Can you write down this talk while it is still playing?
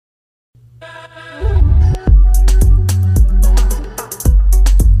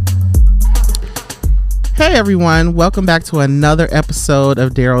Hey everyone, welcome back to another episode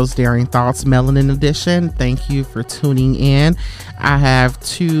of Daryl's Daring Thoughts Melanin Edition. Thank you for tuning in. I have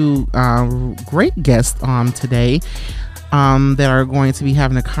two great guests on today that are going to be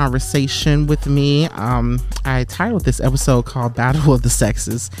having a conversation with me. I titled this episode called Battle of the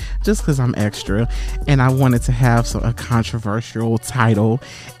Sexes just because I'm extra and I wanted to have a controversial title.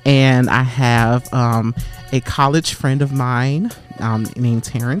 And I have a college friend of mine named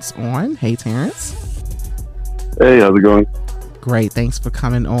Terrence on. Hey Terrence. Hey, how's it going? Great, thanks for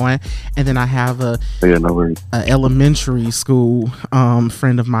coming on. And then I have a no elementary school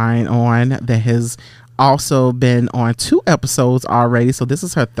friend of mine on that has also been on 2 episodes already. So this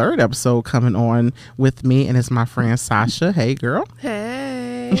is her 3rd episode coming on with me, and it's my friend Sasha. Hey, girl.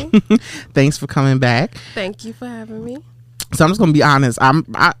 Hey. Thanks for coming back. Thank you for having me. So I'm just gonna be honest.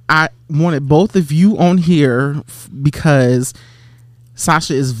 I wanted both of you on here because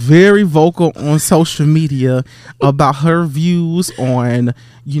Sasha is very vocal on social media about her views on,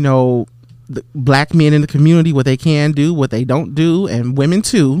 the black men in the community, what they can do, what they don't do, and women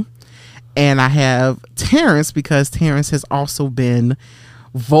too. And I have Terrence because Terrence has also been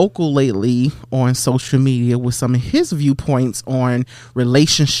vocal lately on social media with some of his viewpoints on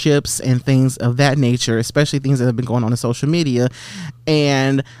relationships and things of that nature, especially things that have been going on in social media.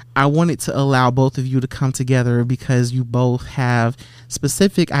 And I wanted to allow both of you to come together because you both have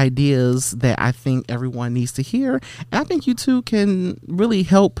specific ideas that I think everyone needs to hear. And I think you two can really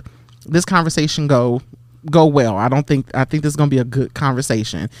help this conversation go well. I think this is going to be a good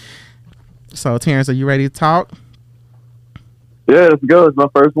conversation. So Terrence, are you ready to talk? Yeah, let's go. It's my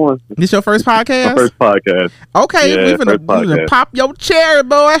first one. This your first podcast? My first podcast. Okay, yeah, we're gonna pop your cherry,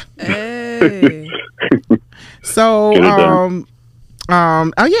 boy. Hey. So, and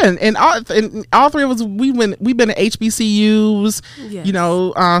all 3 of us, we've been at HBCUs.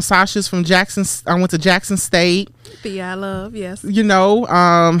 Yes. Sasha's from Jackson. I went to Jackson State. The I love, yes.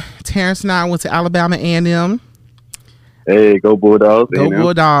 Terrence and I went to Alabama A&M. Hey, go Bulldogs! Go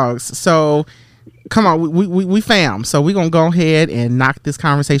Bulldogs! So, come on, we fam. So we're gonna go ahead and knock this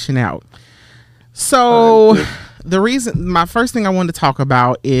conversation out. So, my first thing I wanted to talk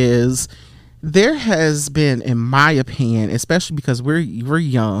about is there has been, in my opinion, especially because we're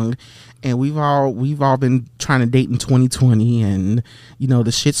young and we've all been trying to date in 2020 and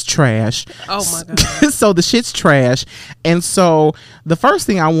the shit's trash. Oh my god. So the shit's trash. And so the first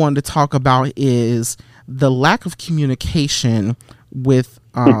thing I wanted to talk about is the lack of communication with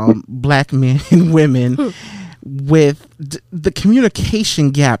black men and women. With the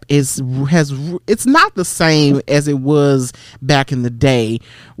communication gap it's not the same as it was back in the day,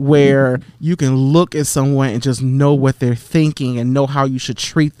 where you can look at someone and just know what they're thinking and know how you should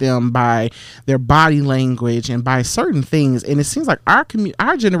treat them by their body language and by certain things. And it seems like our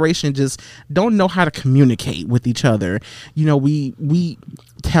generation just don't know how to communicate with each other. We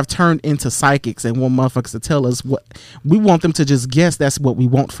have turned into psychics and want motherfuckers to tell us what we want them to just guess. That's what we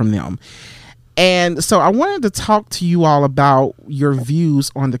want from them. And so I wanted to talk to you all about your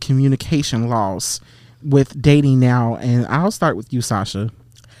views on the communication loss with dating now. And I'll start with you, Sasha.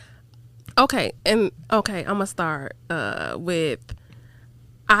 Okay, I'm gonna start with,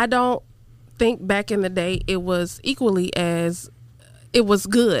 I don't think back in the day it was equally as it was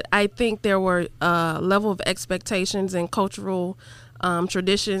good. I think there were level of expectations and cultural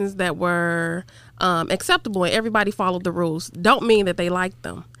traditions that were acceptable, and everybody followed the rules. Don't mean that they liked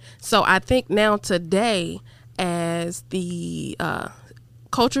them. So I think now today, as the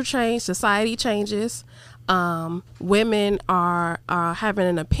culture change, society changes, women are having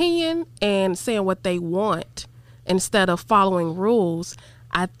an opinion and saying what they want instead of following rules.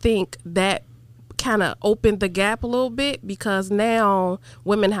 I think that kind of opened the gap a little bit because now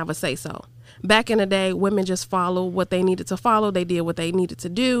women have a say-so. Back in the day, women just followed what they needed to follow. They did what they needed to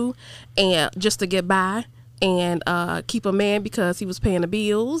do, and just to get by and keep a man because he was paying the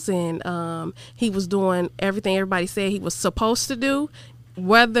bills and he was doing everything everybody said he was supposed to do.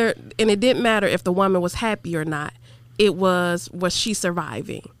 And it didn't matter if the woman was happy or not. It was she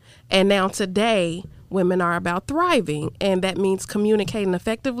surviving? And now today, women are about thriving, and that means communicating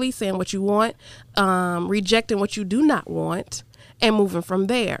effectively, saying what you want, rejecting what you do not want, and moving from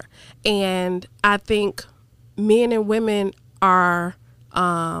there. And I think men and women are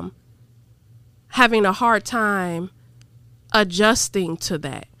having a hard time adjusting to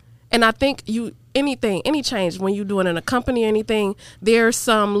that. And I think any change, when you're doing in a company or anything, there's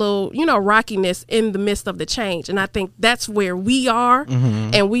some little, rockiness in the midst of the change. And I think that's where we are.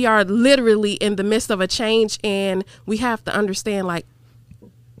 Mm-hmm. And we are literally in the midst of a change, and we have to understand like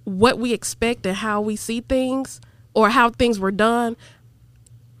what we expect and how we see things or how things were done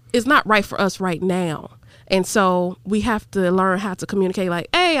is not right for us right now. And so we have to learn how to communicate like,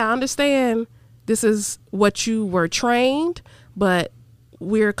 hey, I understand this is what you were trained, but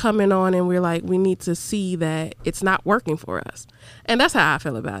we're coming on and we're like, we need to see that it's not working for us. And that's how I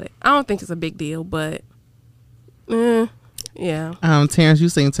feel about it. I don't think it's a big deal, but yeah. Terrence, you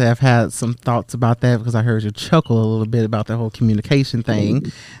seem to have had some thoughts about that because I heard you chuckle a little bit about the whole communication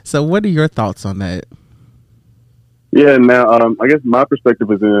thing. So what are your thoughts on that? Yeah, now I guess my perspective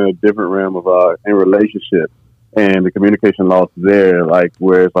is in a different realm of in relationship and the communication loss there, like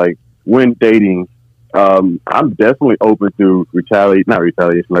where it's like when dating, I'm definitely open to not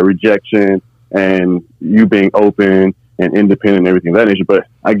retaliation, like rejection and you being open and independent and everything of that nature. But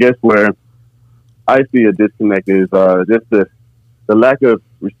I guess where I see a disconnect is just the lack of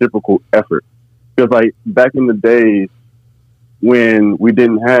reciprocal effort. Because like back in the days when we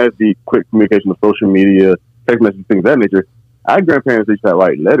didn't have the quick communication of social media, text messages, things of that nature, our grandparents used to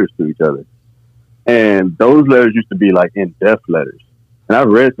write letters to each other. And those letters used to be like in-depth letters. And I've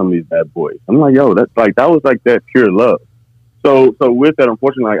read some of these bad boys. I'm like, yo, that was like that pure love. So with that,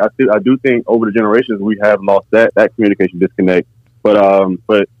 unfortunately, I do think over the generations we have lost that communication disconnect. But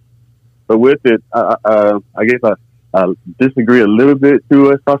with it, I guess I disagree a little bit to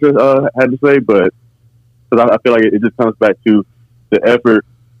what Sasha had to say, but because I feel like it just comes back to the effort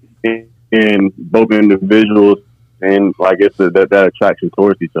in both individuals and I guess that attraction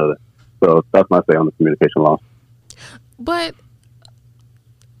towards each other. So that's my say on the communication loss. But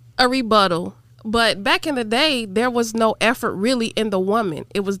a rebuttal. But back in the day, there was no effort really in the woman.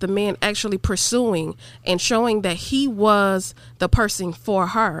 It was the man actually pursuing and showing that he was the person for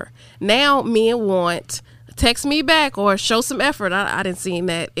her. Now men want text me back or show some effort. I didn't see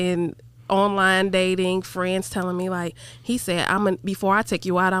that in online dating, friends telling me like, he said, before I take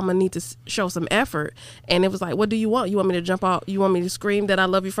you out, I'm gonna need to show some effort. And it was like, what do you want? You want me to jump out? You want me to scream that I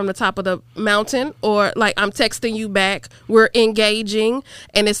love you from the top of the mountain? Or like, I'm texting you back, we're engaging.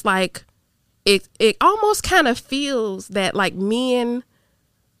 And it's like, it almost kind of feels that like men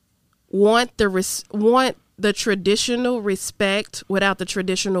want the traditional respect without the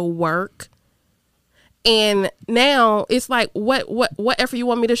traditional work. And now it's like, what effort you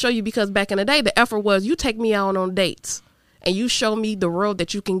want me to show you? Because back in the day, the effort was you take me out on dates and you show me the world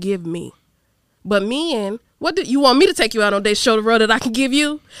that you can give me. But men, what do you want me to take you out on dates, show the world that I can give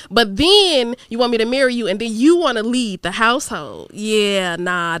you? But then you want me to marry you and then you want to lead the household. Yeah,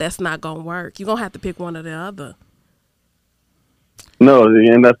 nah, that's not going to work. You're going to have to pick one or the other. No,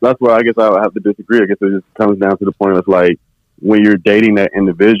 and that's where I guess I have to disagree. I guess it just comes down to the point of like when you're dating that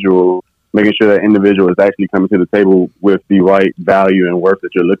individual, making sure that individual is actually coming to the table with the right value and worth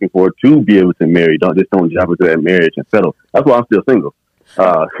that you're looking for to be able to marry. Don't jump into that marriage and settle. That's why I'm still single.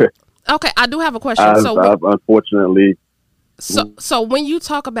 Okay, I do have a question. I've unfortunately. So when you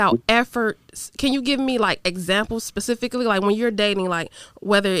talk about effort, can you give me like examples specifically, like when you're dating, like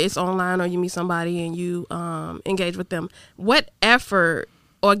whether it's online or you meet somebody and you engage with them, what effort,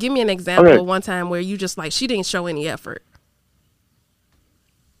 or give me an example of one time where you just like, she didn't show any effort.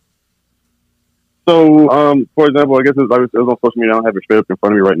 So, for example, I guess it was on social media. I don't have it straight up in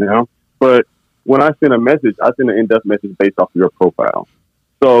front of me right now. But when I send a message, I send an in-depth message based off of your profile.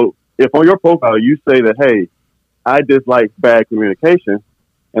 So if on your profile you say that, hey, I dislike bad communication,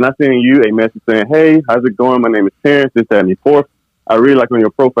 and I send you a message saying, hey, how's it going? My name is Terrence, this, that, and the fourth. I really like on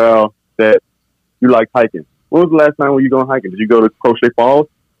your profile that you like hiking. When was the last time when you going hiking? Did you go to Crochet Falls?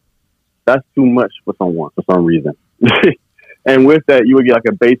 That's too much for someone for some reason. And with that, you would get like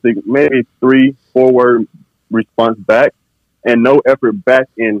a basic, maybe 3-4 word response back and no effort back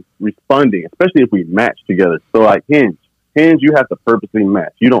in responding, especially if we match together. So like Hinge, you have to purposely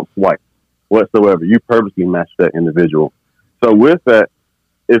match. You don't swipe whatsoever. You purposely match that individual. So with that,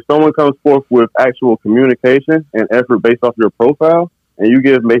 if someone comes forth with actual communication and effort based off your profile, and you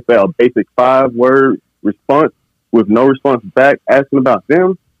give maybe a basic 5-word response with no response back asking about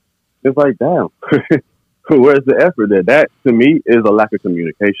them, it's like, damn. Where's the effort there? That, to me, is a lack of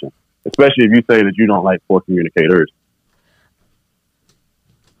communication, especially if you say that you don't like poor communicators.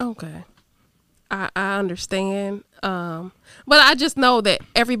 Okay. I understand. But I just know that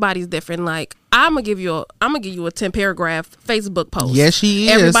everybody's different. Like, I'm gonna give you a 10-paragraph Facebook post. Yes, she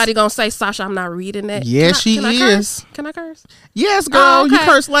is. Everybody gonna say, Sasha, I'm not reading that. Yes, she is. Can I curse? Yes, girl. Oh, okay. You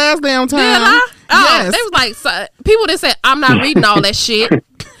cursed last damn time. Did I? Yes. They was like, people that said, I'm not reading all that shit.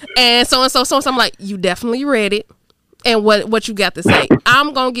 And so. I'm like, you definitely read it. And what you got to say?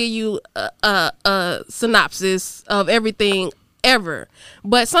 I'm gonna give you a synopsis of everything ever.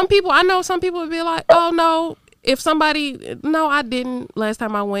 But some people would be like, oh no, no, I didn't. Last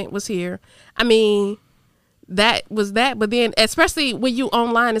time I went was here. I mean, that was that. But then, especially when you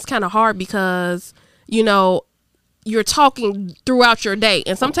online, it's kind of hard because you're talking throughout your day,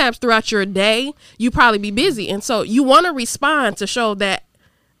 and sometimes throughout your day you probably be busy, and so you want to respond to show that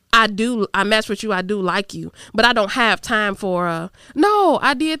I mess with you, I do like you, but I don't have time for no,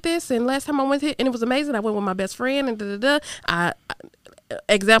 I did this, and last time I went here and it was amazing, I went with my best friend, and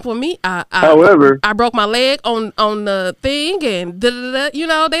example of me, However, I broke my leg on the thing, and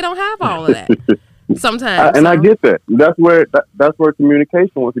they don't have all of that. Sometimes, I get that. That's where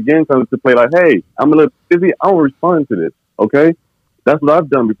communication once again comes to play. Like, hey, I'm a little busy. I don't respond to this. Okay, that's what I've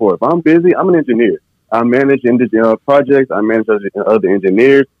done before. If I'm busy, I'm an engineer. I manage projects. I manage other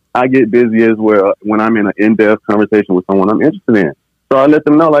engineers. I get busy as well when I'm in an in-depth conversation with someone I'm interested in. So I let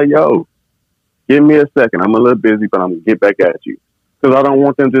them know, like, yo, give me a second. I'm a little busy, but I'm gonna get back at you, because I don't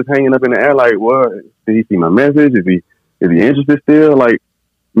want them just hanging up in the air. Like, well, did he see my message? Is he interested still? Like,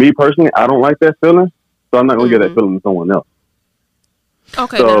 me personally, I don't like that feeling, so I'm not going to get that feeling to someone else.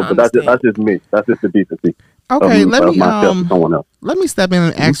 Okay, so, but that's just me. That's just the decency. Okay, someone else. Let me step in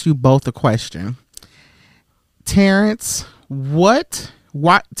and ask you both a question. Terrence, why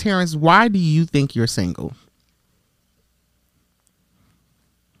do you think you're single?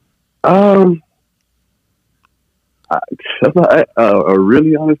 That's a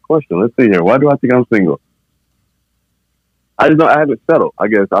really honest question. Let's see here. Why do I think I'm single? I just know I haven't settled. I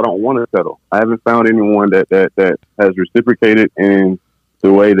guess I don't want to settle. I haven't found anyone that has reciprocated in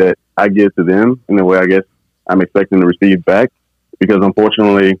the way that I give to them, in the way I guess I'm expecting to receive back. Because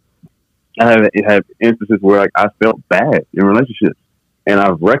unfortunately, I have instances where I felt bad in relationships, and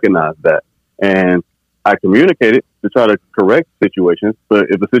I've recognized that, and I communicated to try to correct situations.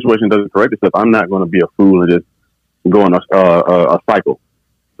 But if the situation doesn't correct itself, I'm not going to be a fool and just go in a cycle.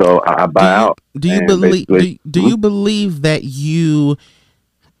 So I buy out. Do you believe that you do you believe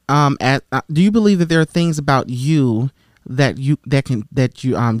that there are things about you that you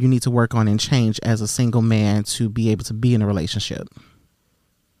need to work on and change as a single man to be able to be in a relationship?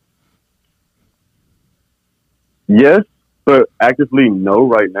 Yes, but actively no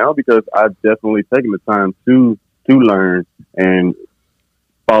right now, because I've definitely taken the time to learn and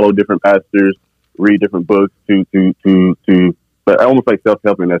follow different pastors, read different books but almost like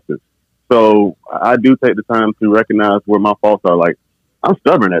self-help in essence. So I do take the time to recognize where my faults are. Like, I'm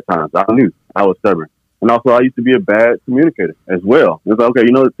stubborn at times. I knew I was stubborn. And also I used to be a bad communicator as well. It's like, okay,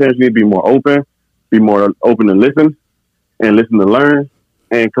 it tends me to be more open to listen and listen to learn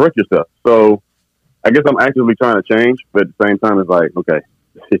and correct yourself. So I guess I'm actively trying to change, but at the same time, it's like, okay,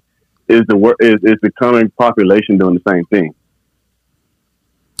 is the current population doing the same thing?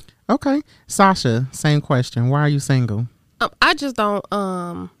 Okay. Sasha, same question. Why are you single? I just don't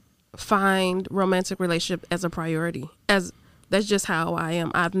find romantic relationship as a priority. That's just how I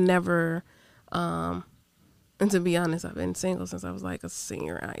am. I've never, and to be honest, I've been single since I was like a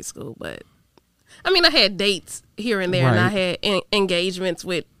senior in high school. But I mean, I had dates here and there, right, and I had engagements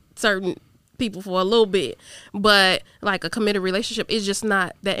with certain people for a little bit. But like a committed relationship is just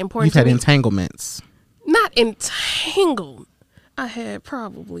not that important. You've had entanglements. Not entangled.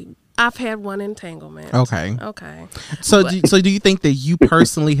 I've had one entanglement. Okay. So do you think that you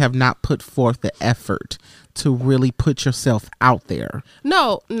personally have not put forth the effort to really put yourself out there?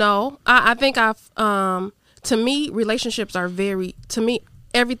 No. I think to me, relationships are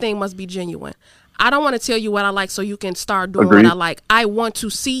everything must be genuine. I don't want to tell you what I like so you can start doing what I like. I want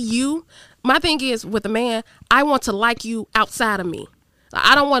to see you. My thing is with a man, I want to like you outside of me.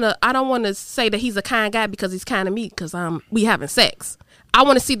 I don't want to say that he's a kind guy because he's kind to me because we having sex. I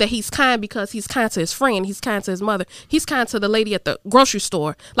want to see that he's kind because he's kind to his friend. He's kind to his mother. He's kind to the lady at the grocery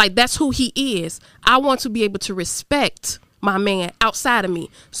store. Like, that's who he is. I want to be able to respect my man outside of me.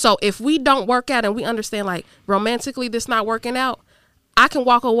 So if we don't work out and we understand, like, romantically this not working out, I can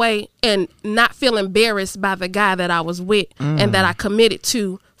walk away and not feel embarrassed by the guy that I was with and that I committed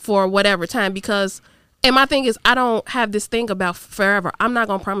to for whatever time. And my thing is, I don't have this thing about forever. I'm not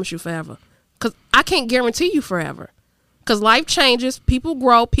going to promise you forever because I can't guarantee you forever. Because life changes, people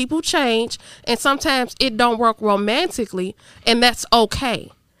grow, people change, and sometimes it don't work romantically, and that's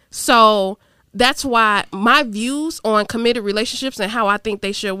okay. So that's why my views on committed relationships and how I think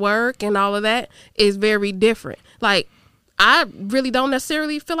they should work and all of that is very different. Like, I really don't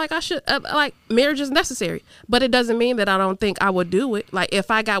necessarily feel like I should, like, marriage is necessary, but it doesn't mean that I don't think I would do it. Like,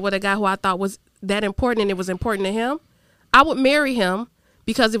 if I got with a guy who I thought was that important and it was important to him, I would marry him.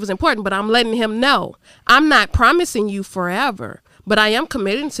 Because it was important, but I'm letting him know I'm not promising you forever, but I am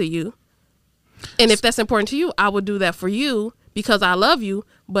committing to you. And if that's important to you, I will do that for you because I love you.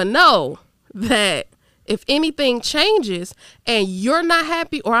 But know that if anything changes and you're not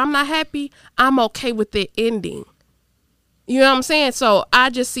happy or I'm not happy, I'm okay with it ending. You know what I'm saying? So I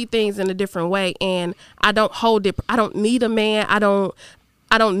just see things in a different way, and I don't hold it. I don't need a man. I don't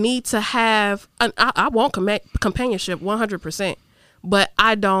need to have. I want companionship 100%, but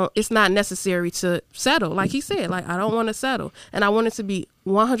I don't. It's not necessary to settle. Like he said, like I don't want to settle, and I want it to be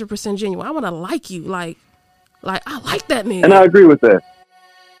 100% genuine. I want to like you, like I like that nigga. And I agree with that.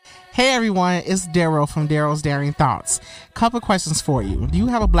 Hey everyone, it's Daryl from Daryl's Daring Thoughts. Couple questions for you. Do you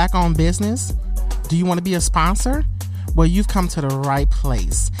have a black-owned business? Do you want to be a sponsor? Well, you've come to the right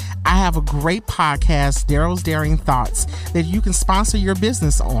place. I have a great podcast, Daryl's Daring Thoughts, that you can sponsor your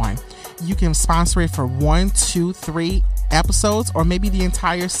business on. You can sponsor it for 1, 2, 3 episodes, or maybe the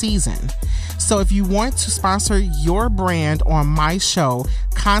entire season. So if you want to sponsor your brand on my show,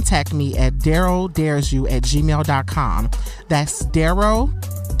 contact me at daryldaresyou@gmail.com. That's Daryl,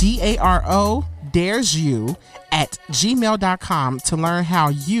 DARO, dares you at gmail.com to learn how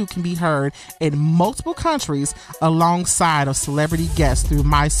you can be heard in multiple countries alongside of celebrity guests through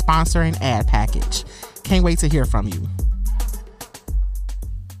my sponsor and ad package. Can't wait to hear from you.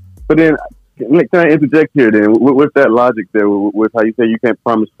 But then, can I interject here then with that logic there, with how you say you can't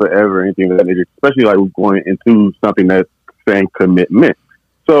promise forever or anything of that nature, especially like going into something that's saying commitment.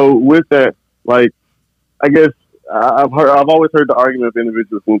 So with that, like, I guess I've always heard the argument of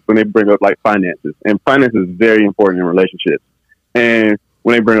individuals when they bring up like finances, and finance is very important in relationships. And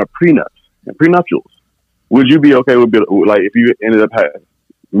when they bring up prenups and prenuptials, would you be okay with like if you ended up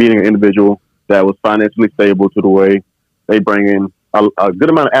meeting an individual that was financially stable to the way they bring in a good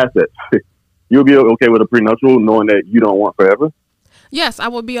amount of assets? You'll be okay with a prenuptial knowing that you don't want forever? Yes, I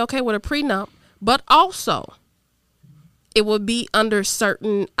would be okay with a prenup, but also it would be under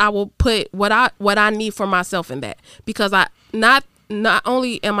certain. I will put what I need for myself in that, because I not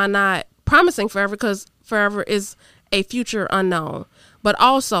only am I not promising forever, because forever is a future unknown, but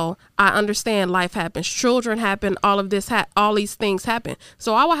also I understand life happens, children happen, all of this all these things happen.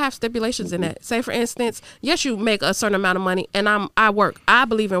 So I will have stipulations in that. Say for instance, yes, you make a certain amount of money, and I work. I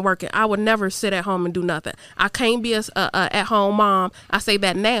believe in working. I would never sit at home and do nothing. I can't be a at home mom. I say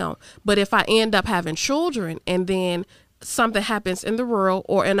that now, but if I end up having children and then something happens in the world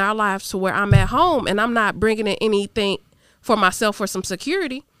or in our lives to where I'm at home and I'm not bringing in anything for myself for some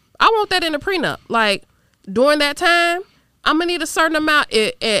security, I want that in a prenup. Like during that time, I'm gonna need a certain amount.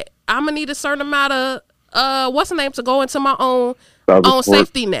 I'm gonna need a certain amount of what's the name to go into my own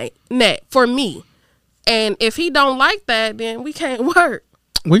safety net for me. And if he don't like that, then we can't work.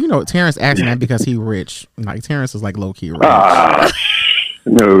 Well, you know, Terrence asking that because he rich. Like Terrence is like low key rich.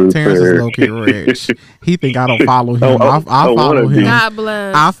 No, Terrence is low key rich. He think I don't follow him. I follow him. God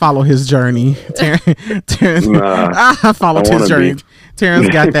bless. I follow his journey. Terrence, I followed his journey. Terrence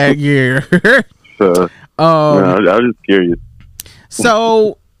got that year. I was just curious.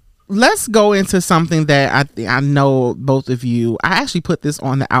 So let's go into something that I know both of you. I actually put this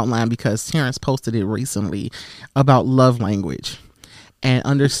on the outline because Terrence posted it recently about love language. And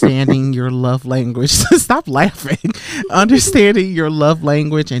understanding your love language. Stop laughing. Understanding your love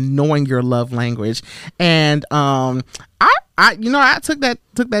language and knowing your love language. And I took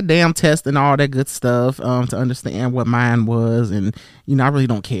that damn test and all that good stuff to understand what mine was, and I really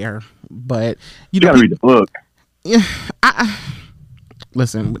don't care. But you gotta read the book. Yeah,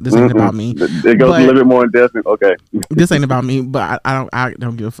 listen, this ain't about me. It goes a little bit more in depth. Okay, this ain't about me, but I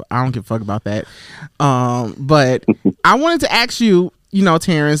don't give a fuck about that. But I wanted to ask you,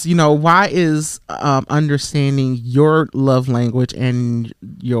 Terrence, why is understanding your love language and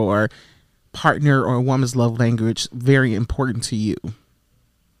your partner or woman's love language very important to you?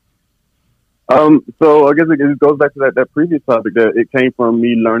 So I guess it goes back to that previous topic, that it came from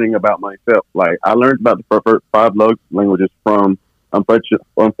me learning about myself. Like I learned about the first 5 love languages from,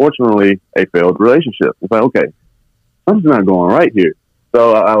 unfortunately, a failed relationship. It's like, okay, something's not going right here.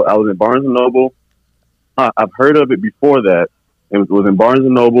 So I was in Barnes & Noble. I've heard of it before that. It was in Barnes &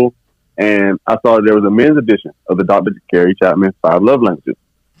 Noble, and I saw there was a men's edition of the Dr. Gary Chapman 5 Love Languages.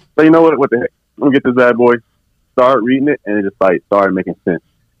 So you know what the heck? I'm going to get this bad boy, start reading it, and it just started making sense.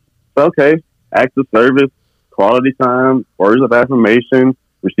 So, okay, acts of service, quality time, words of affirmation,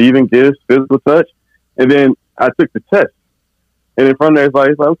 receiving gifts, physical touch. And then I took the test. And then from there, it's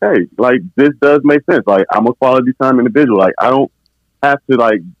like, okay, like this does make sense. Like I'm a quality time individual. Like I don't have to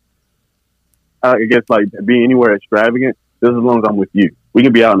be anywhere extravagant. Just as long as I'm with you. We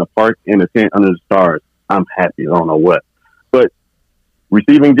can be out in the park in a tent under the stars. I'm happy. I don't know what. But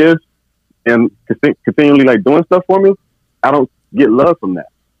receiving gifts and continually doing stuff for me, I don't get love from that.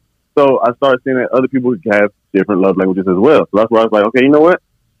 So I started seeing that other people have different love languages as well. So that's where I was like, okay, you know what?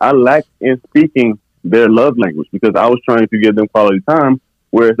 I lack in speaking their love language because I was trying to give them quality time,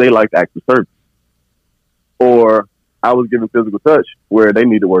 whereas they like acts of service. Or I was giving physical touch where they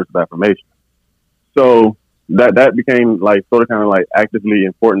needed words of affirmation. So that became like sort of kind of like actively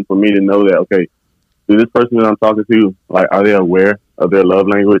important for me to know that, okay, do this person that I'm talking to, like, are they aware of their love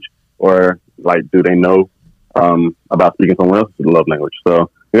language, or like, do they know about speaking someone else's love language? So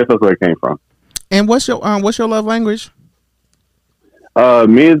I guess that's where it came from. And what's your love language?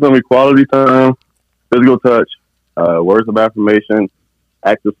 Me is gonna be quality time, physical touch, words of affirmation,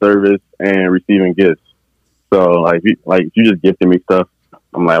 acts of service, and receiving gifts. So like if you just gifted me stuff,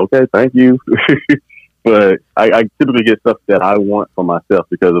 I'm like, okay, thank you. But I typically get stuff that I want for myself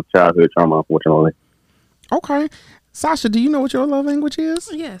because of childhood trauma, unfortunately. Okay. Sasha, do you know what your love language is?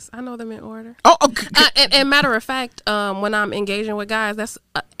 Yes, I know them in order. Oh, okay. And matter of fact, when I'm engaging with guys, that's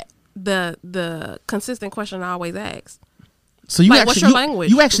the consistent question I always ask. So you like, actually, what's your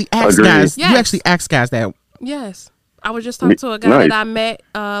language? You actually ask Agreed. guys. Yes. You actually ask guys that. Yes, I was just talking to a guy Nice. that I met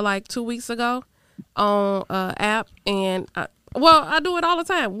like 2 weeks ago on app, and I do it all the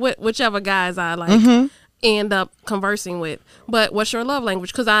time with whichever guys I like end up conversing with. But what's your love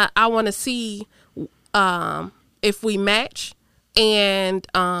language? Because I want to see if we match, and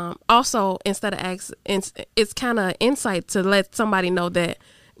also instead of it's kind of insight to let somebody know that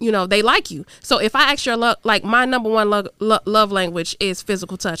they like you. So if I ask your love, like my number one love language is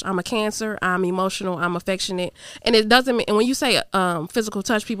physical touch. I'm a Cancer. I'm emotional. I'm affectionate. And it doesn't mean, and when you say physical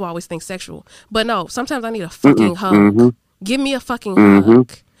touch, people always think sexual. But no, sometimes I need a fucking hug. Mm-hmm. Give me a fucking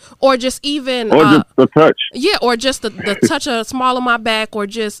hug. Or just even, or just the touch. Yeah, or just the touch of small of my back, or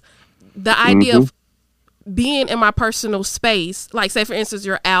just the idea of being in my personal space. Like, say for instance,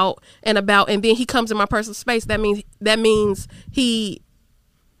 you're out and about, and then he comes in my personal space. That means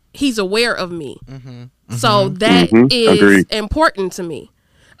he's aware of me. So that is Agreed. important to me.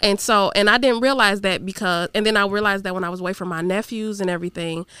 And I didn't realize that and then I realized that when I was away from my nephews and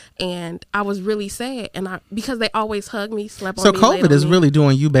everything, and I was really sad, because they always hug me, slept on So me. COVID is really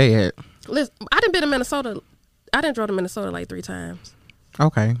doing you bad. Listen, I didn't been to Minnesota. I didn't drove to Minnesota like 3 times.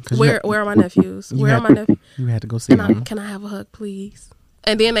 Okay. Where are my nephews? Where are my nephews? You had to go see them. Can I have a hug, please?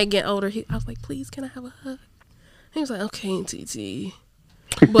 And then they get older. I was like, please, can I have a hug? He was like, okay, TT.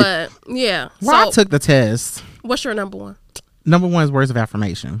 But yeah. Well, I took the test. What's your number one? Number one is words of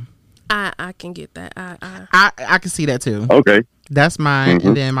affirmation. I can get that. I can see that too. Okay. That's mine.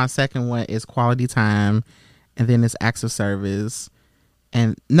 And then my second one is quality time, and then it's acts of service.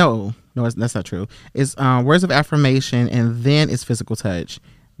 And no, that's not true. It's words of affirmation, and then it's physical touch,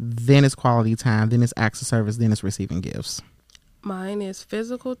 then it's quality time, then it's acts of service, then it's receiving gifts. Mine is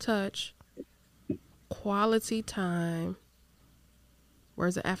physical touch, quality time,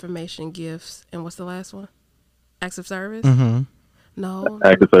 words of affirmation, gifts, and what's the last one? Acts of service? No.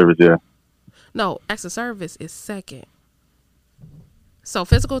 Acts of service, yeah. No, acts of service is second. So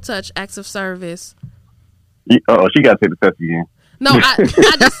physical touch, acts of service. Oh, she got to take the test again. No,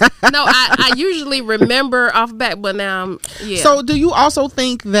 I usually remember off back, but now yeah. So do you also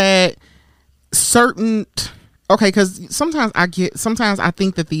think that certain, okay, because sometimes I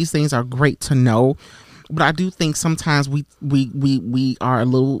think that these things are great to know, but I do think sometimes we are a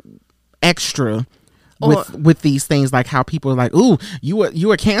little extra with these things, like how people are like, ooh,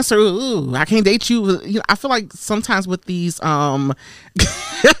 you a Cancer, ooh, I can't date you. I feel like sometimes with these Zodiac.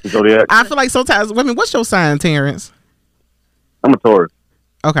 I feel like sometimes, I mean, what's your sign, Terrence? I'm a Taurus.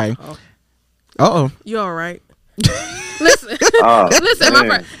 Okay. You all right? Listen, my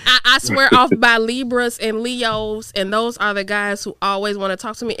friend, I swear off by Libras and Leos, and those are the guys who always want to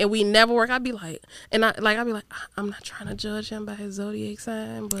talk to me, and we never work. I'd be like, I'm not trying to judge him by his zodiac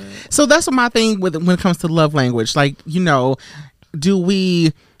sign, but so that's my thing when it comes to love language. Like, is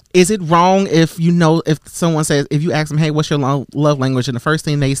it wrong if someone says, if you ask them, hey, what's your love language, and the first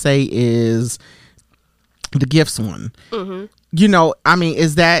thing they say is the gifts one? I mean,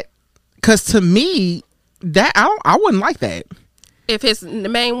 is that, because to me, that I wouldn't like that. If the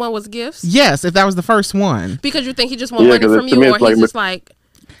main one was gifts? Yes, if that was the first one. Because you think he just wants money from you, or he's just like,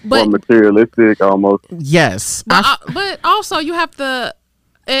 but materialistic almost. Yes. But also you have to,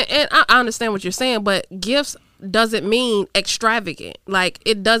 and I understand what you're saying, but gifts doesn't mean extravagant. Like,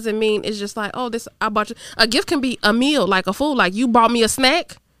 it doesn't mean it's just like, oh, this, I bought you. A gift can be a meal, like a food, like you bought me a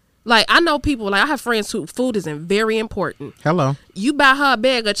snack. Like, I know people, like I have friends who food isn't very important. Hello. You buy her a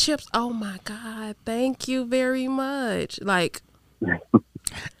bag of chips. Oh my God, thank you very much. Like,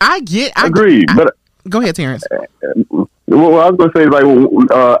 I agree, but go ahead, Terrence. Well, I was gonna say, like,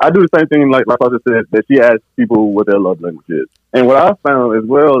 I do the same thing. Like Sasha said, that she asks people what their love language is, and what I found as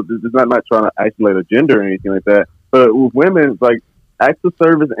well, this is not trying to isolate a gender or anything like that, but with women, like, acts of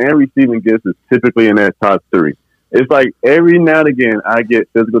service and receiving gifts is typically in that top 3. It's like every now and again I get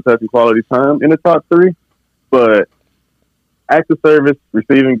physical touch and quality time in the top 3, but acts of service,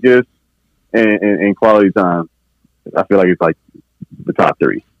 receiving gifts, and quality time. I feel like it's like the top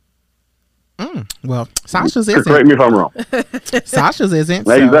three. Well, Sasha's isn't. Correct me if I'm wrong. Sasha's isn't.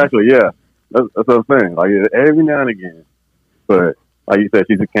 So. Exactly, yeah. That's what I'm saying. Like every now and again. But like you said,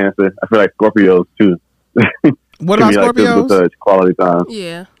 she's a Cancer. I feel like Scorpios too. What about Scorpios? Touch, quality time.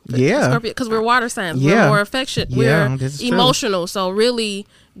 Yeah. Yeah. Because we're water signs. Yeah. We're more affectionate. Yeah, We're emotional. So really,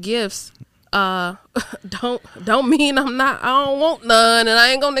 gifts don't mean I don't want none and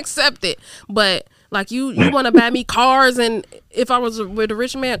I ain't gonna accept it. But like you want to buy me cars, and if I was with a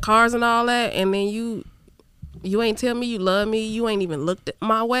rich man, cars and all that, and then you ain't tell me you love me, you ain't even looked at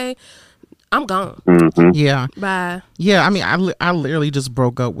my way, I'm gone. Mm-hmm. Yeah. Bye. Yeah, I mean, I literally just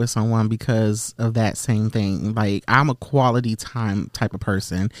broke up with someone because of that same thing. Like, I'm a quality time type of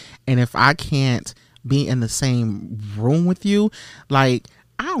person, and if I can't be in the same room with you, like,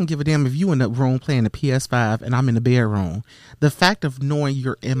 I don't give a damn if you in the room playing the PS5 and I'm in the bedroom. The fact of knowing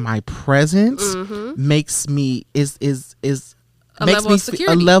you're in my presence makes me A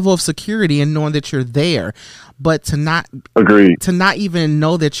level of security and knowing that you're there. But to not even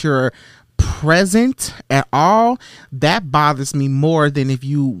know that you're present at all, that bothers me more than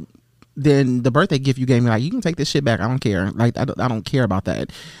than the birthday gift you gave me. Like, you can take this shit back. I don't care. Like, I don't care about that.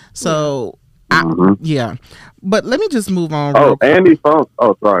 So. Yeah, but let me just move on. Oh, and these phones.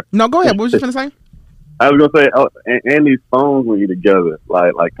 Oh, sorry. No, go ahead. What was you gonna say? I was gonna say, and these phones when you're together,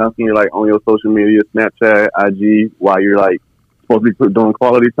 like constantly, like on your social media, Snapchat, IG, while you're like supposed to be doing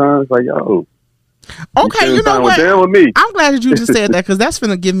quality time. It's like, yo, okay, you know what? With me. I'm glad that you just said that because that's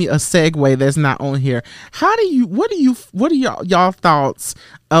gonna give me a segue that's not on here. What are y'all thoughts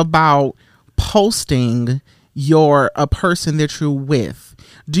about posting a person that you're with?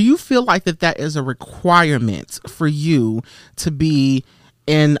 Do you feel like that is a requirement for you to be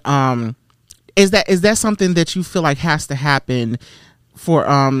in? Is that something that you feel like has to happen for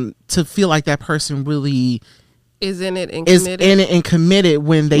to feel like that person really is in it and committed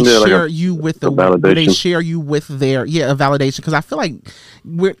when they share you with a validation? Because I feel like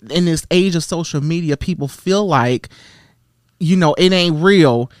we're in this age of social media, people feel like it ain't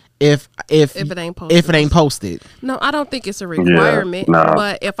real if it ain't posted. No, I don't think it's a requirement. Yeah, nah.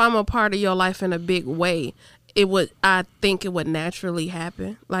 But if I'm a part of your life in a big way, I think it would naturally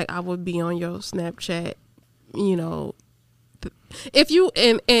happen. Like, I would be on your Snapchat, if you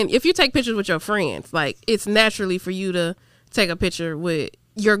if you take pictures with your friends, like, it's naturally for you to take a picture with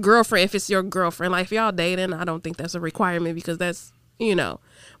your girlfriend if it's your girlfriend. Like, if y'all dating, I don't think that's a requirement because that's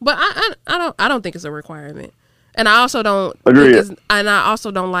but I don't think it's a requirement. And I also don't agree. And I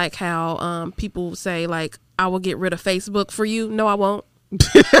also don't like how people say, like, I will get rid of Facebook for you. No, I won't.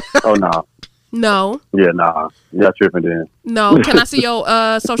 Oh, no. No. Yeah, nah. You're tripping then. No. Can I see your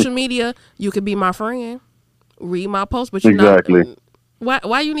social media? You could be my friend. Read my post, but exactly.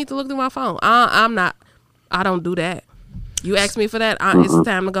 Why you need to look through my phone? I don't do that. You ask me for that, it's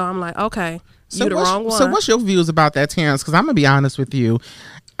time to go. I'm like, okay, you the wrong one. So what's your views about that, Terrence? Because I'm going to be honest with you.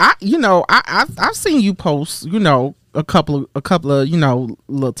 I've seen you post, a couple of,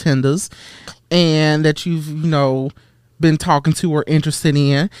 little tenders, and that you've, been talking to or interested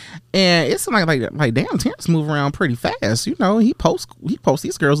in, and it's like damn, Terrence move around pretty fast. He posts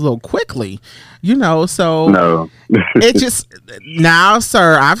these girls a little quickly, so no. It just now,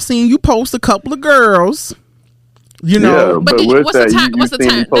 sir, I've seen you post a couple of girls. Yeah, but what's the time? What's the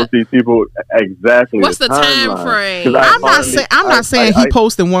time? Post these people exactly. What's the time frame? I'm not saying he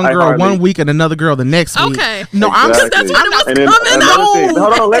posted one girl one week and another girl the next week. Okay. No, exactly. That's what it was coming on.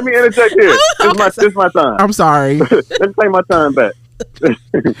 Hold on, let me interject here. This is my time. I'm sorry. Let's take my time back.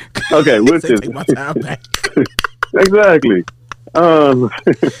 Okay, which is take my time back. Exactly.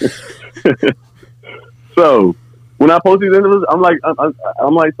 So when I post these interviews, I'm like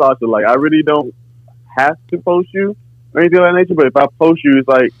Sasha. Like, I really don't have to post you or anything of that nature, but if I post you, it's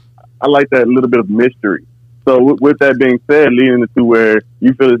like I like that little bit of mystery. So with that being said, leading to where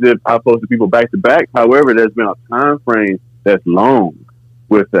you feel as if I posted people back to back. However, there's been a time frame that's long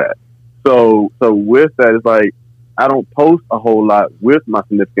with that. So with that, it's like I don't post a whole lot with my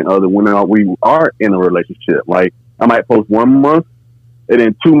significant other when we are in a relationship. Like, I might post 1 month, and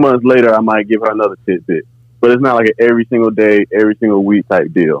then 2 months later, I might give her another tidbit. But it's not like an every single day, every single week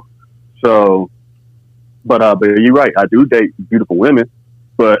type deal. So. But you're right. I do date beautiful women,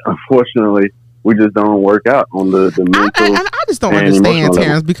 but unfortunately, we just don't work out on the mental. I just don't understand,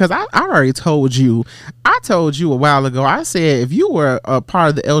 Terrence, because I already told you. I told you a while ago. I said if you were a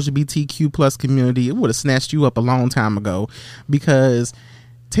part of the LGBTQ plus community, it would have snatched you up a long time ago. Because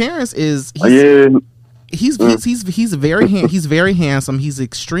Terrence is he's very handsome. He's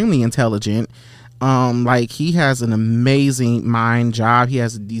extremely intelligent. Like he has an amazing mind job. He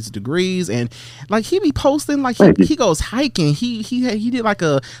has these degrees, and like he be posting like he goes hiking. He did like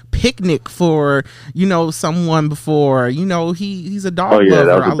a picnic for someone before. He's a dog Oh yeah, lover.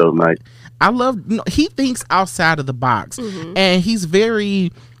 that was a dope night. I love. He thinks outside of the box, and he's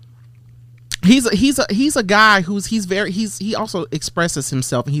very. He's a guy he also expresses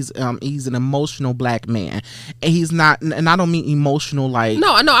himself. He's an emotional black man, and he's not. And I don't mean emotional like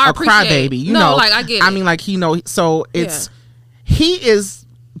no, I a appreciate crybaby. like I get it. I mean like so it's he is,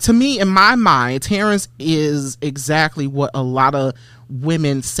 to me, in my mind, Terrence is exactly what a lot of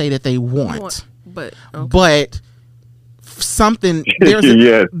women say that they want. But something there's a,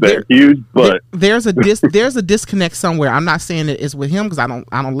 yes, that huge butt. There's a disconnect somewhere. I'm not saying that it's with him because I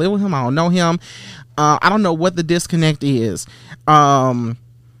don't live with him. I don't know him. I don't know what the disconnect is. Well,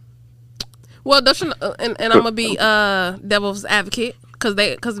 and I'm gonna be devil's advocate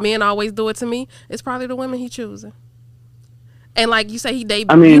because men always do it to me. It's probably the women he choosing. And like you say, he date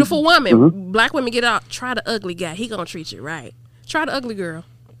beautiful women. Black women get out. Try the ugly guy. He gonna treat you right. Try the ugly girl.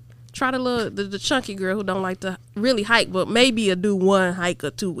 Try the chunky girl who don't like to really hike, but maybe do one hike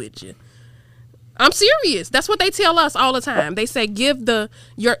or two with you. I'm serious. That's what they tell us all the time. They say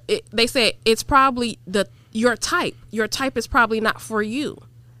they say it's probably your type. Your type is probably not for you.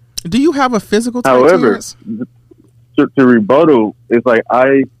 Do you have a physical type? However, to rebuttal, it's like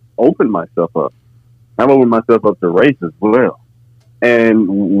I open myself up. I've opened myself up to race as well. And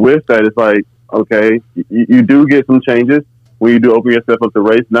with that, it's like, okay, you do get some changes when you do open yourself up to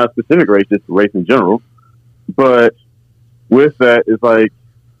race, not specific race, just race in general. But with that, it's like,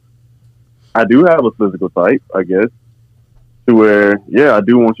 I do have a physical type, I guess, to where, yeah, I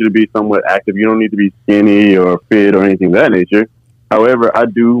do want you to be somewhat active. You don't need to be skinny or fit or anything of that nature. However, I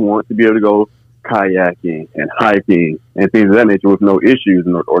do want to be able to go kayaking and hiking and things of that nature with no issues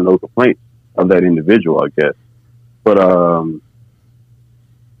or no complaints of that individual, I guess. But,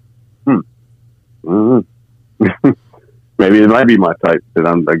 maybe it might be my type that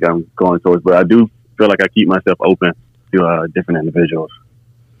I'm going towards, but I do feel like I keep myself open to different individuals.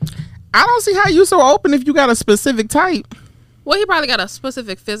 I don't see how you so open if you got a specific type. Well, he probably got a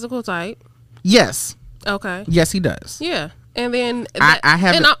specific physical type. Yes. Okay. Yes, he does. Yeah, and then I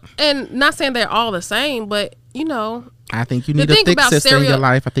have, and not saying they're all the same, but I think you need a thick sister in your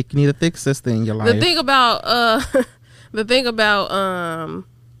life. I think you need a thick sister in your life. The thing about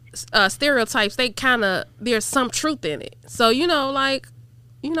stereotypes, there's some truth in it. So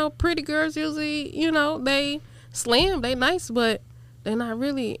pretty girls usually they slim, they nice, but they're not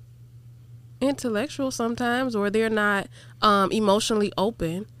really intellectual sometimes, or they're not emotionally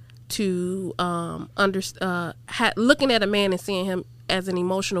open to looking at a man and seeing him as an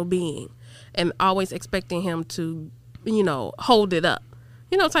emotional being, and always expecting him to hold it up,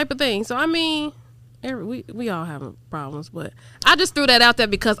 type of thing. So I mean, we all have problems, but I just threw that out there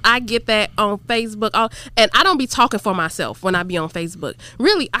because I get that on Facebook, and I don't be talking for myself when I be on Facebook.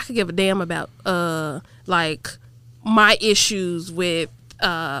 Really, I could give a damn about like my issues with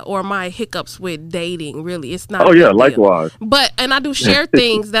or my hiccups with dating. Really, it's not. Oh yeah, likewise. And I do share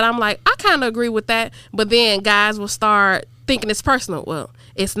things that I'm like, I kind of agree with that, but then guys will start thinking it's personal. Well,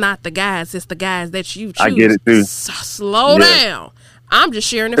 it's not the guys; it's the guys that you choose. I get it too. Slow down. I'm just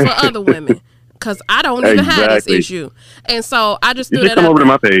sharing it for other women. Because I don't even have this issue. And so I just threw that come over to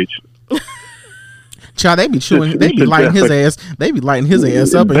my page. Child, they be chewing, they be lighting his ass. They be lighting his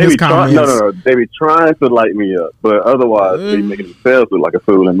ass up in his comments. No. They be trying to light me up. But otherwise, they be making themselves look like a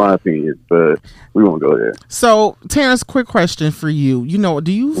fool, in my opinion. But we won't go there. So, Terrence, quick question for you.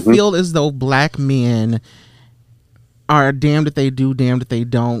 Do you feel as though black men are damned if they do, damned if they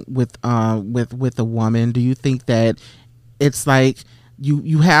don't with a woman? Do you think that it's like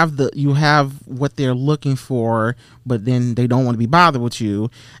you have what they're looking for, but then they don't want to be bothered with you?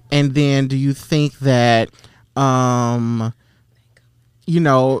 And then do you think that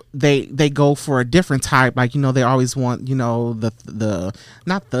they go for a different type, like they always want the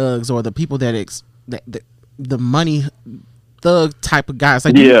not thugs or the people that the money thug type of guys,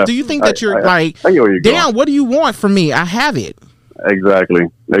 like do you think that you're damn, what do you want from me? I have it. Exactly.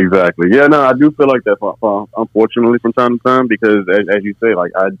 Yeah, no, I do feel like that, unfortunately, from time to time, because as you say,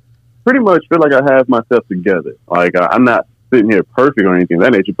 like, I pretty much feel like I have myself together. Like, I'm not sitting here perfect or anything of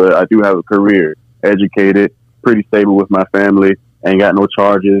that nature, but I do have a career, educated, pretty stable with my family, ain't got no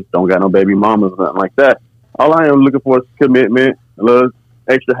charges, don't got no baby mamas or nothing like that. All I am looking for is commitment, a little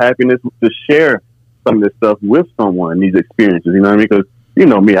extra happiness to share some of this stuff with someone, these experiences, you know what I mean? Because,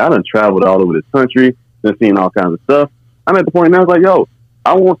 me, I done traveled all over this country, done seen all kinds of stuff. I'm at the point now, it's like, yo,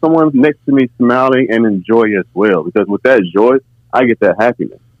 I want someone next to me smiling and enjoy as well, because with that joy, I get that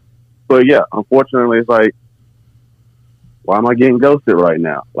happiness. But yeah, unfortunately, it's like, why am I getting ghosted right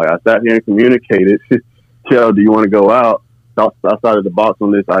now? Like, I sat here and communicated, do you want to go out? Outside of the box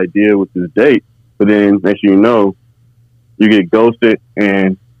on this idea with this date. But then, next you know, you get ghosted,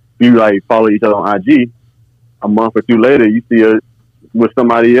 and you like follow each other on IG. A month or two later, you see her with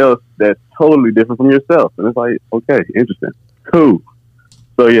somebody else that's totally different from yourself, and it's like, okay, interesting, cool.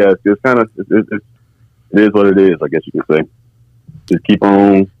 So yeah, it's kind of it is what it is, I guess you can say. Just keep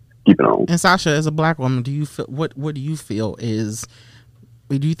on keeping on. And Sasha, as a Black woman, do you feel what do you feel is?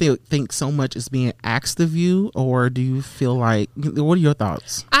 Do you think so much is being asked of you, or do you feel like, what are your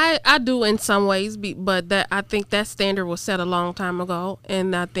thoughts? I do in some ways, but that I think that standard was set a long time ago,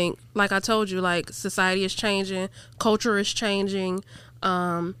 and I think, like I told you, like society is changing, culture is changing,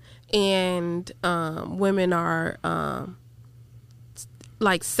 and women are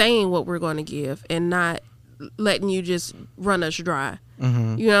like saying what we're going to give and not letting you just run us dry.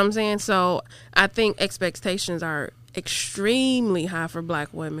 Mm-hmm. You know what I'm saying? So I think expectations are extremely high for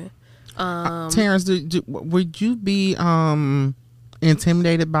Black women. Terrence, would you be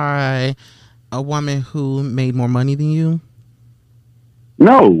intimidated by a woman who made more money than you?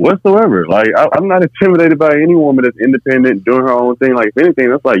 No, whatsoever. Like, I'm not intimidated by any woman that's independent, doing her own thing. Like, if anything,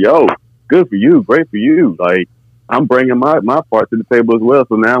 that's like, yo, good for you, great for you. Like, I'm bringing my part to the table as well.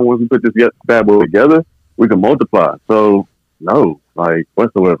 So now once we put this bad boy together, we can multiply. So no, like,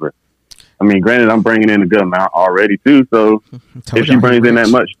 whatsoever. I mean, granted, I'm bringing in a good amount already too. So if she brings in that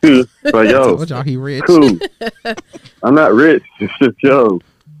much too, like, yo, told y'all he rich. Cool. I'm not rich. It's just, yo,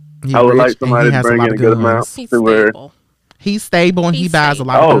 I would like somebody to bring in a good amount to where he's stable and he buys a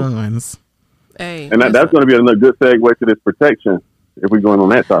lot of guns. Hey, and that's going to be another good segue to this protection. If we're going on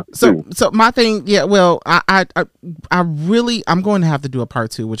that topic, so my thing, yeah. Well, I really, I'm going to have to do a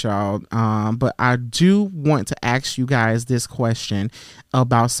part 2 with y'all. But I do want to ask you guys this question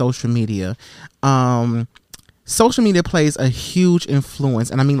about social media. Social media plays a huge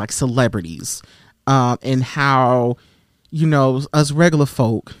influence, and I mean like celebrities, and how, you know, us regular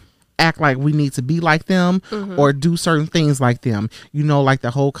folk act like we need to be like them, mm-hmm. or do certain things like them. You know, like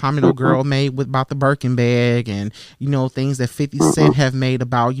the whole comment a girl made about the Birkin bag, and, you know, things that 50 Cent have made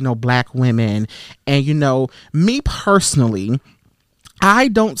about, you know, Black women. And, you know, me personally, I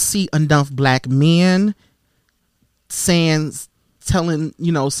don't see enough Black men saying something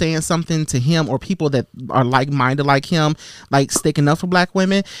to him, or people that are like-minded like him, like sticking up for Black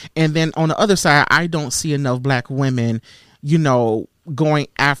women. And then on the other side, I don't see enough Black women, you know, going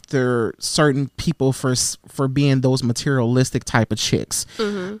after certain people for being those materialistic type of chicks.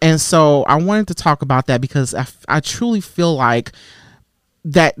 Mm-hmm. And so I wanted to talk about that, because I truly feel like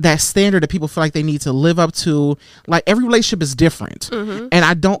that standard that people feel like they need to live up to, like, every relationship is different. Mm-hmm. And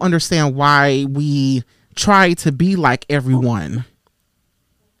I don't understand why we try to be like everyone.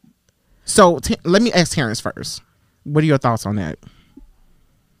 So let me ask Terrence first. What are your thoughts on that?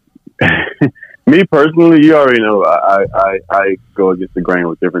 Me personally, you already know I go against the grain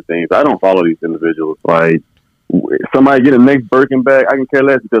with different things. I don't follow these individuals. Like, somebody get the next Birkin bag, I can care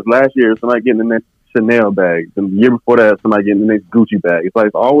less, because last year somebody getting the next Chanel bag. The year before that, somebody getting the next Gucci bag. It's like,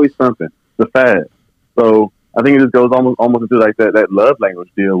 it's always something. It's a fad. So I think it just goes almost into like that love language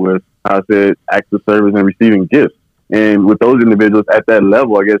deal with how I said acts of service and receiving gifts. And with those individuals at that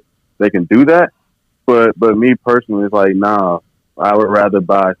level, I guess they can do that. But me personally, it's like, nah. I would rather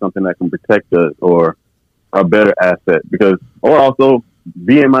buy something that can protect us, or a better asset, or also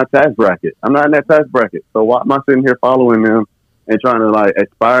be in my tax bracket. I'm not in that tax bracket. So why am I sitting here following them and trying to like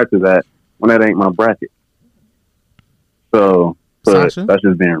aspire to that when that ain't my bracket? So that's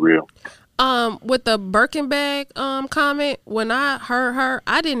just being real. With the Birkin bag comment, when I heard her,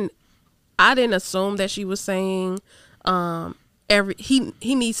 I didn't assume that she was saying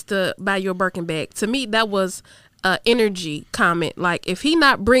he needs to buy your Birkin bag. To me, that was energy comment. Like, if he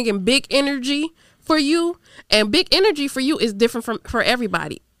not bringing big energy for you, and big energy for you is different for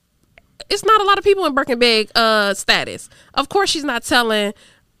everybody. It's not a lot of people in Birkin bag status. Of course, she's not telling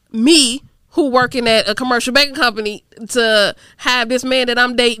me, who working at a commercial banking company, to have this man that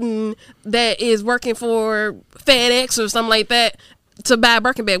I'm dating that is working for FedEx or something like that to buy a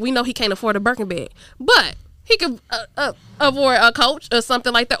Birkin bag. We know he can't afford a Birkin bag, but he could afford a Coach or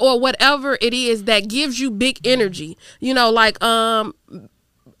something like that, or whatever it is that gives you big energy. You know, like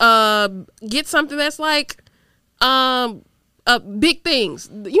get something that's like big things.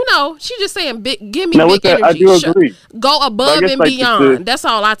 You know, she just saying big. Give me big energy. I do agree. Go above and beyond. That's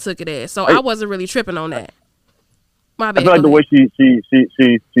all I took it as. So I wasn't really tripping on that. My bad. I feel like the way she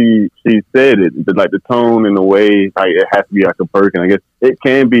said it, like the tone and the way, like, it has to be like a Birkin. I guess it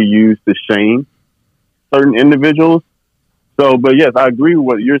can be used to shame certain individuals. So, but yes, I agree with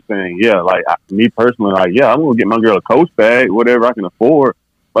what you're saying. Yeah, like me personally, like, yeah, I'm gonna get my girl a Coach bag, whatever I can afford.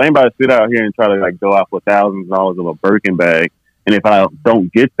 But anybody sit out here and try to like go out for thousands of dollars of a Birkin bag, and if I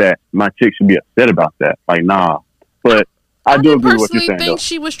don't get that, my chick should be upset about that. Like, nah. But I do agree with what you're saying. I personally think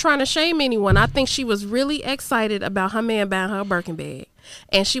she was trying to shame anyone. I think she was really excited about her man buying her a Birkin bag,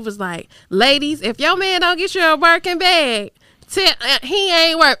 and she was like, "Ladies, if your man don't get you a Birkin bag, he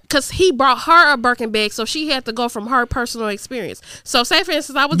ain't work," because he brought her a Birkin bag, so she had to go from her personal experience. So, say for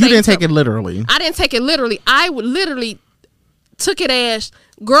instance, You didn't take it literally. I didn't take it literally. I would literally took it as,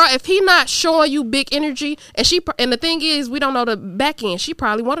 girl, if he not showing you big energy, and the thing is, we don't know the back end. She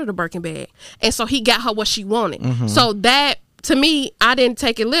probably wanted a Birkin bag, and so he got her what she wanted. Mm-hmm. So that, to me, I didn't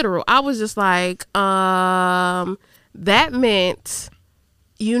take it literal. I was just like, that meant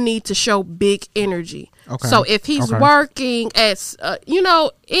you need to show big energy. Okay. So if he's working at,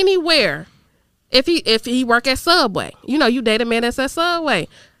 anywhere, if he work at Subway, you date a man that's at Subway.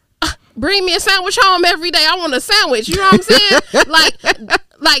 Bring me a sandwich home every day. I want a sandwich. You know what I'm saying?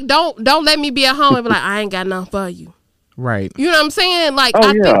 like don't let me be at home and be like, I ain't got nothing for you. Right. You know what I'm saying? Like,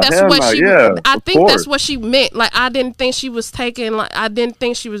 I think that's what she. Yeah, I think that's what she meant. Like, I didn't think she was taking. Like, I didn't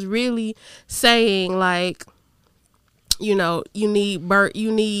think she was really saying like, you need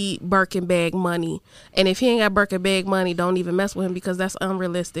Birkin bag money, and if he ain't got Birkin bag money, don't even mess with him because that's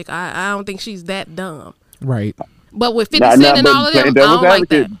unrealistic. I don't think she's that dumb. Right. But with 50 Cent and all of them, I don't like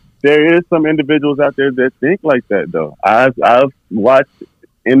that. There is some individuals out there that think like that, though. I've watched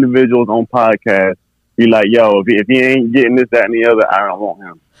individuals on podcasts be like, yo, if he ain't getting this, that, and the other, I don't want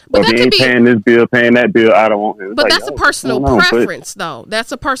him. But if he ain't paying this bill, paying that bill, I don't want him. But that's a personal preference, though.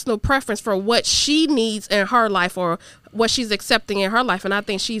 That's a personal preference for what she needs in her life or what she's accepting in her life. And I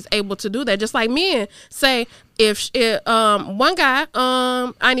think she's able to do that. Just like men say, if one guy,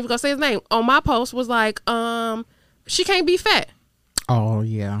 I ain't even gonna say his name, on my post was like, she can't be fat. Oh,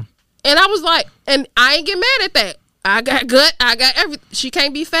 yeah. And I was like, and I ain't get mad at that. I got gut. I got everything. She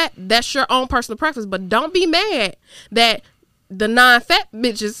can't be fat. That's your own personal preference. But don't be mad that the non-fat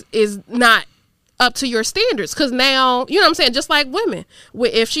bitches is not up to your standards. Because now, you know what I'm saying? Just like women.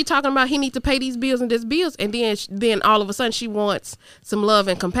 If she talking about he need to pay these bills and this bills, and then all of a sudden she wants some love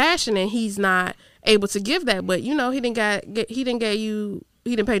and compassion, and he's not able to give that. But, he didn't pay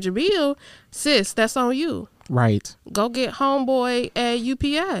your bill. Sis, that's on you. Right. Go get homeboy at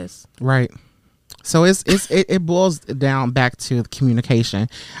UPS. Right. So it boils down back to the communication.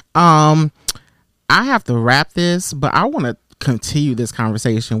 I have to wrap this, but I want to continue this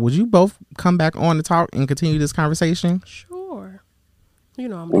conversation. Would you both come back on to talk and continue this conversation? Sure.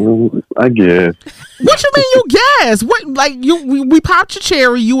 I guess. What you mean you guess? What, like, we popped your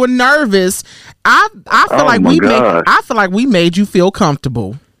cherry, you were nervous. I feel like we made you feel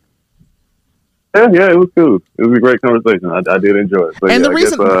comfortable. Yeah, it was cool. It was a great conversation. I did enjoy it. So, and the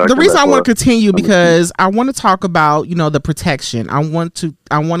reason I want to continue because I want to talk about the protection. I want to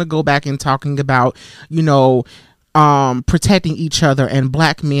go back and talking about protecting each other and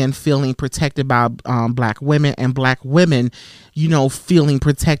black men feeling protected by black women and black women feeling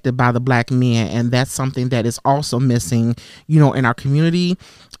protected by the black men, and that's something that is also missing in our community,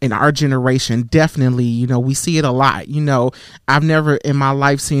 in our generation. Definitely we see it a lot. I've never in my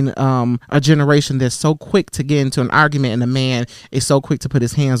life seen a generation that's so quick to get into an argument and a man is so quick to put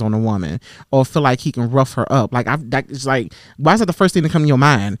his hands on a woman or feel like he can rough her up. Like it's like, why is that the first thing to come to your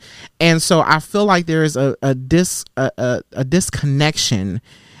mind? And so I feel like there is a disconnection,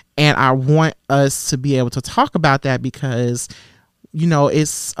 and I want us to be able to talk about that because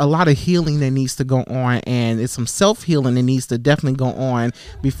it's a lot of healing that needs to go on, and it's some self-healing that needs to definitely go on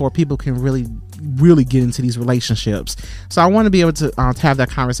before people can really get into these relationships. So I want to be able to have that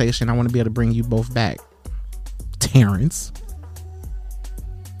conversation. I want to be able to bring you both back. Terrence.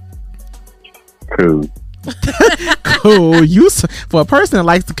 Cool. Cool. For a person that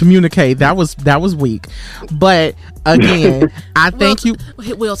likes to communicate, that was weak. But again, I thank you.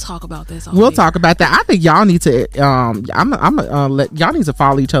 We'll talk about this. We'll talk about that. I think y'all need to. Y'all need to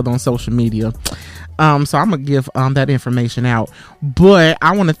follow each other on social media. So I'm gonna give that information out. But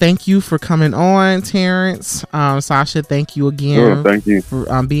I want to thank you for coming on, Terrence. Sasha, thank you again. Sure, thank you for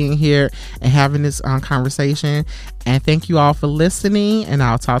being here and having this conversation. And thank you all for listening. And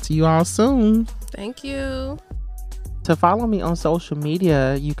I'll talk to you all soon. Thank you. To follow me on social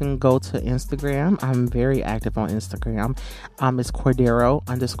media, you can go to Instagram. I'm very active on Instagram. It's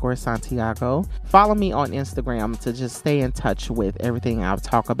Cordero_Santiago. Follow me on Instagram to just stay in touch with everything I'll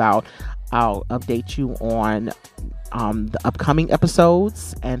talk about. I'll update you on the upcoming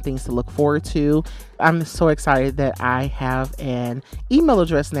episodes and things to look forward to. I'm so excited that I have an email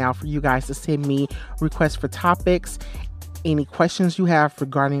address now for you guys to send me requests for topics. any questions you have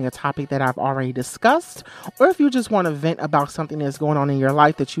regarding a topic that I've already discussed, or if you just want to vent about something that's going on in your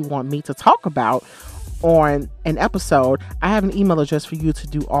life that you want me to talk about on an episode, I have an email address for you to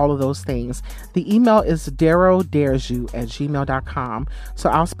do all of those things. The email is darodaresu@gmail.com. So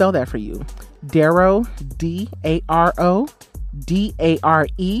I'll spell that for you. Daro, DARODARESU.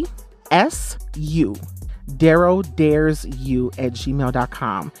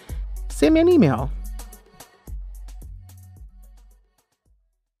 darodaresu@gmail.com. Send me an email.